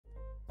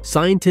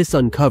Scientists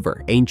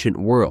uncover ancient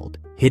world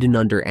hidden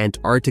under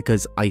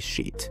Antarctica's ice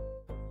sheet.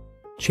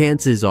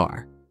 Chances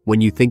are,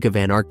 when you think of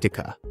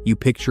Antarctica, you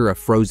picture a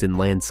frozen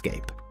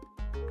landscape.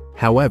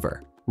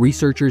 However,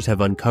 researchers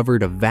have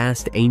uncovered a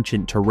vast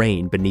ancient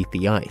terrain beneath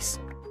the ice,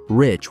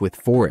 rich with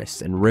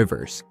forests and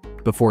rivers,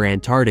 before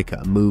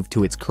Antarctica moved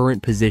to its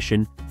current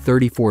position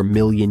 34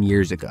 million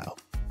years ago.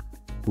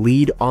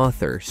 Lead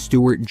author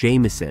Stuart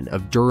Jameson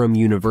of Durham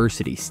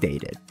University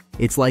stated,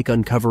 "It's like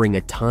uncovering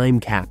a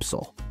time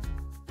capsule."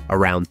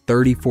 Around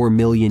 34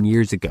 million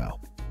years ago,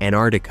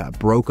 Antarctica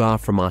broke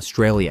off from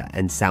Australia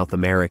and South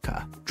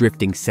America,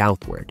 drifting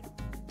southward.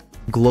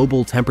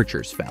 Global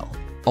temperatures fell,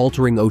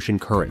 altering ocean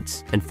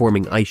currents and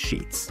forming ice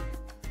sheets.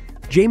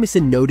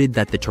 Jameson noted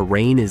that the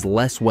terrain is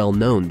less well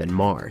known than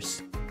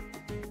Mars.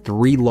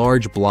 3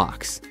 large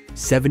blocks,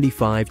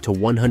 75 to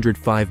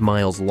 105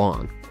 miles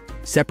long,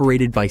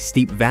 separated by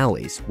steep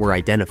valleys, were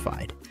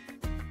identified.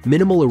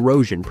 Minimal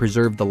erosion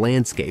preserved the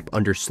landscape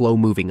under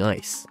slow-moving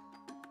ice.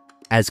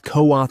 As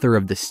co-author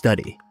of the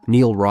study,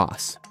 Neil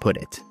Ross put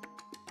it,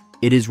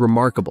 "It is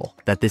remarkable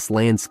that this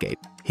landscape,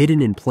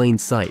 hidden in plain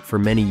sight for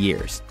many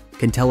years,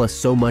 can tell us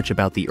so much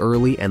about the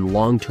early and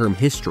long-term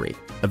history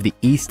of the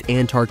East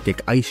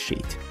Antarctic ice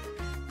sheet.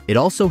 It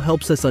also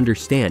helps us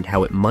understand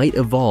how it might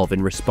evolve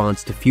in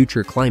response to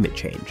future climate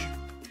change."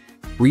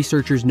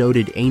 Researchers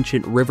noted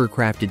ancient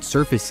river-crafted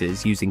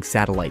surfaces using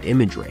satellite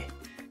imagery.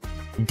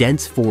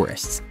 Dense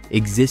forests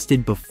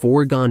existed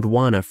before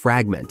Gondwana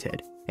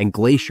fragmented, and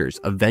glaciers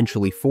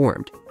eventually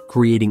formed,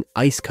 creating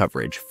ice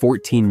coverage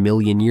 14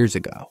 million years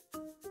ago.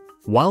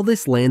 While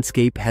this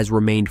landscape has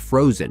remained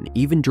frozen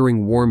even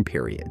during warm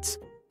periods,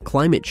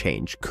 climate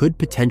change could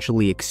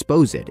potentially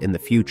expose it in the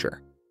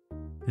future.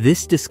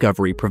 This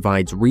discovery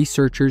provides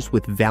researchers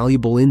with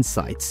valuable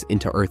insights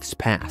into Earth's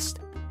past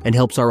and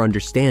helps our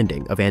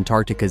understanding of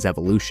Antarctica's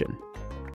evolution.